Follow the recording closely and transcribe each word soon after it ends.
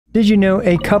Did you know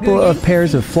a couple of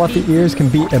pairs of fluffy ears can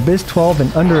beat Abyss 12 in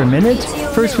under a minute?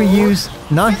 First we use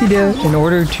Nahida in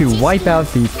order to wipe out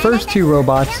the first two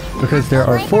robots. Because there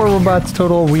are 4 robots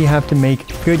total, we have to make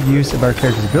good use of our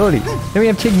character's abilities. Then we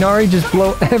have Tighnari just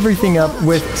blow everything up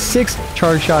with 6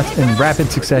 charge shots in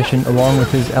rapid succession along with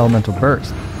his elemental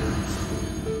burst.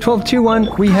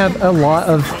 12-2-1, we have a lot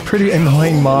of pretty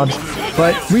annoying mobs,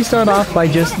 but we start off by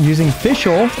just using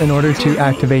Fischl in order to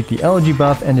activate the elegy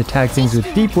buff and attack things with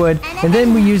deep wood, and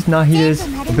then we use Nahida's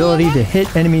ability to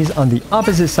hit enemies on the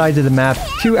opposite sides of the map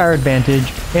to our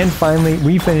advantage, and finally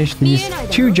we finish these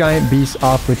 2 giant beasts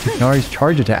off with Tighnari's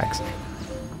charge attacks.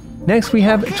 Next we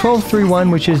have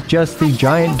 12-3-1, which is just the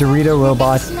giant Dorito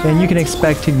robot, and you can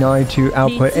expect Tighnari to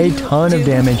output a ton of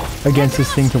damage against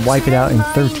this thing to wipe it out in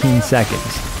 13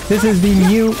 seconds. This is the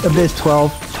new Abyss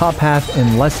 12, top half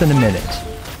in less than a minute.